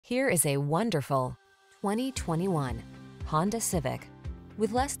Here is a wonderful 2021 Honda Civic.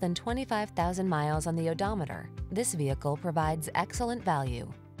 With less than 25,000 miles on the odometer, this vehicle provides excellent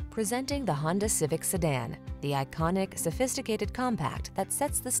value. Presenting the Honda Civic sedan, the iconic, sophisticated compact that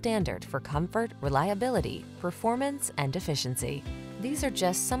sets the standard for comfort, reliability, performance, and efficiency. These are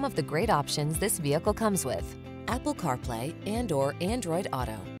just some of the great options this vehicle comes with: Apple CarPlay and/or Android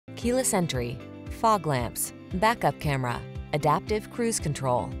Auto, keyless entry, fog lamps, backup camera, adaptive cruise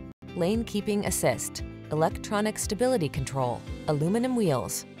control, lane keeping assist, electronic stability control, aluminum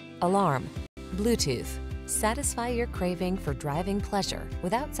wheels, alarm, Bluetooth. Satisfy your craving for driving pleasure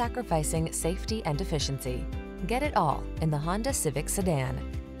without sacrificing safety and efficiency. Get it all in the Honda Civic sedan.